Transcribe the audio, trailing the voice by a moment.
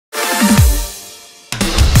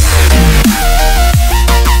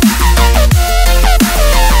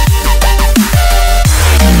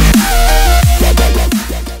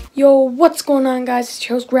What's going on, guys? It's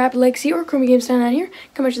your host Rapid Legacy or Chroma Games down here,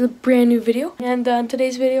 coming to the brand new video. And in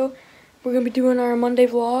today's video, we're gonna be doing our Monday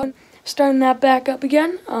vlog, starting that back up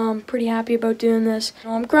again. Pretty happy about doing this.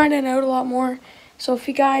 I'm grinding out a lot more. So if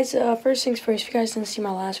you guys, first things first, if you guys didn't see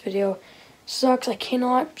my last video, sucks. I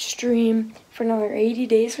cannot stream for another 80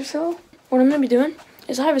 days or so. What I'm gonna be doing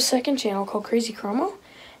is I have a second channel called Crazy Chromo.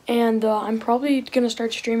 And I'm probably going to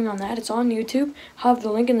start streaming on that. It's on YouTube. I'll have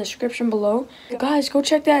the link in the description below. Guys, go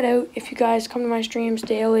check that out if you guys come to my streams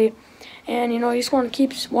daily. And, you just want to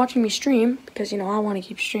keep watching me stream because, I want to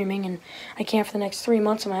keep streaming and I can't for the next 3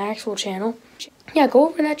 months on my actual channel. Yeah, go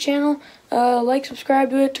over to that channel, like, subscribe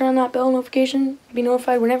to it, turn on that bell notification, be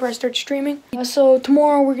notified whenever I start streaming. So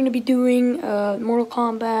tomorrow we're going to be doing a Mortal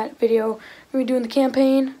Kombat video. We're going to be doing the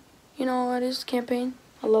campaign. You know what it is, the campaign?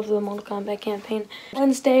 I love the Mortal Kombat campaign.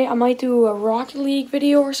 Wednesday, I might do a Rocket League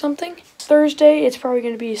video or something. Thursday, it's probably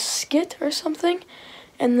going to be a skit or something.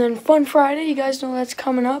 And then Fun Friday, you guys know that's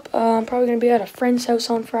coming up. I'm probably going to be at a friend's house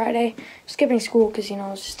on Friday. Skipping school because,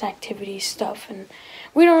 it's just activity stuff. And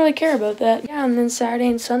we don't really care about that. Yeah, and then Saturday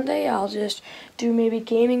and Sunday, I'll just do maybe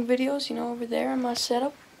gaming videos, over there in my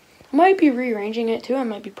setup. I might be rearranging it too. I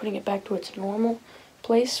might be putting it back to its normal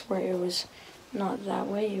place where it was not that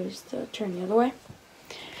way. It was turned the other way.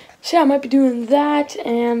 So yeah, I might be doing that,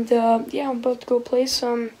 and yeah, I'm about to go play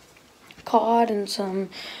some COD and some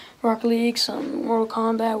Rocket League, some Mortal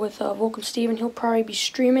Kombat with Vulcan Steven. He'll probably be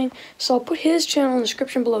streaming, so I'll put his channel in the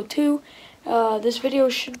description below too. This video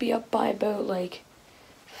should be up by about like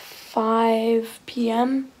 5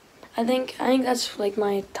 p.m. I think that's like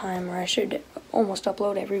my time where I should almost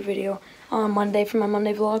upload every video on Monday for my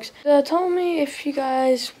Monday vlogs. Tell me if you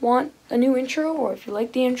guys want a new intro or if you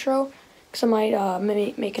like the intro, because I might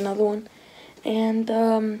maybe make another one. And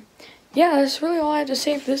yeah, that's really all I have to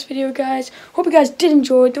say for this video, guys. Hope you guys did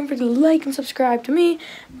enjoy. Don't forget to like and subscribe to me,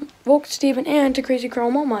 Vulcan Steven, and to Crazy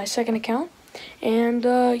Chromo, my second account. And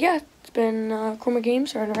yeah, it's been Chroma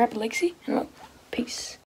Games or Rapid Legacy, and peace.